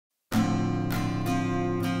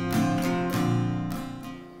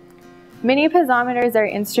Mini-piezometers are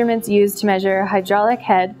instruments used to measure hydraulic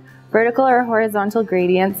head, vertical or horizontal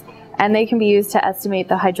gradients, and they can be used to estimate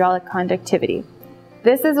the hydraulic conductivity.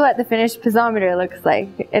 This is what the finished piezometer looks like.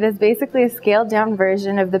 It is basically a scaled-down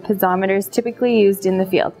version of the piezometers typically used in the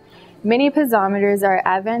field. Mini-piezometers are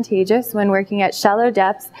advantageous when working at shallow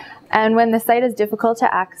depths and when the site is difficult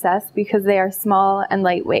to access because they are small and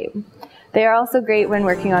lightweight. They are also great when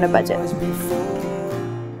working on a budget.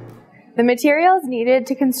 The materials needed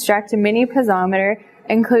to construct a mini-piezometer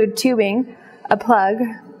include tubing, a plug,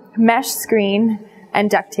 mesh screen, and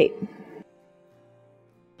duct tape.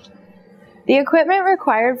 The equipment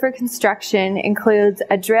required for construction includes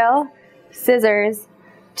a drill, scissors,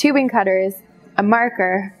 tubing cutters, a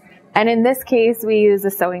marker, and in this case we use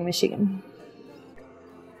a sewing machine.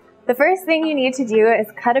 The first thing you need to do is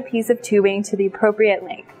cut a piece of tubing to the appropriate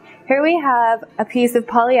length. Here we have a piece of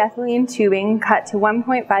polyethylene tubing cut to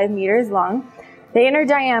 1.5 meters long. The inner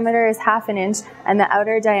diameter is 1/2 inch and the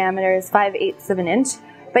outer diameter is 5/8 of an inch,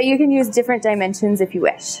 but you can use different dimensions if you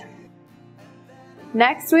wish.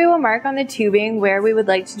 Next, we will mark on the tubing where we would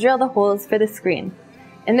like to drill the holes for the screen.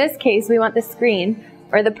 In this case, we want the screen,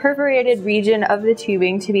 or the perforated region of the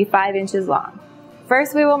tubing, to be 5 inches long.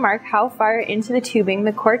 First, we will mark how far into the tubing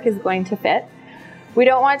the cork is going to fit. We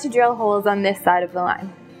don't want to drill holes on this side of the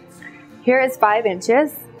line. Here is 5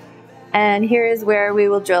 inches, and here is where we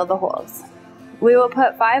will drill the holes. We will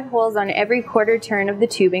put 5 holes on every quarter turn of the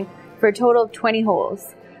tubing for a total of 20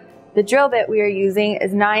 holes. The drill bit we are using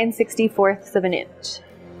is 9/64 of an inch.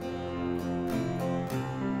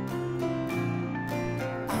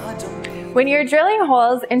 When you're drilling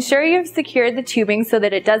holes, ensure you've secured the tubing so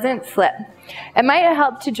that it doesn't slip. It might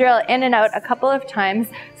help to drill in and out a couple of times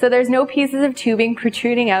so there's no pieces of tubing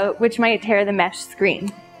protruding out which might tear the mesh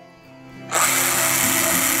screen.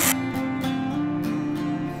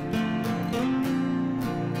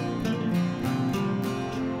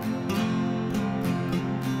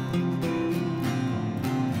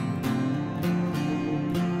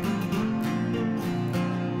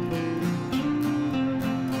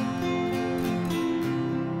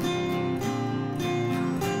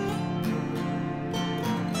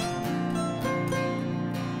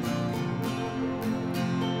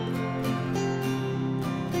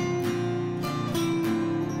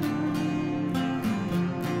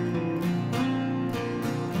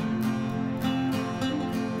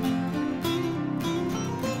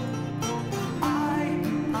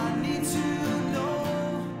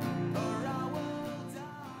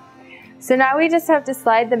 So now we just have to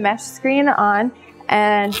slide the mesh screen on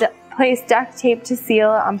and place duct tape to seal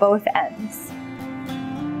on both ends.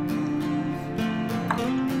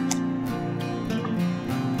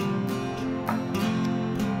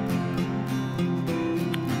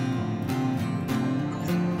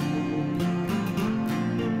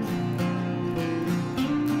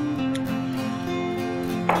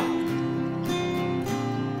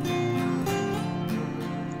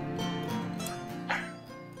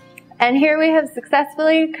 And here we have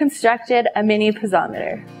successfully constructed a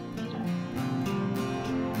mini-piezometer.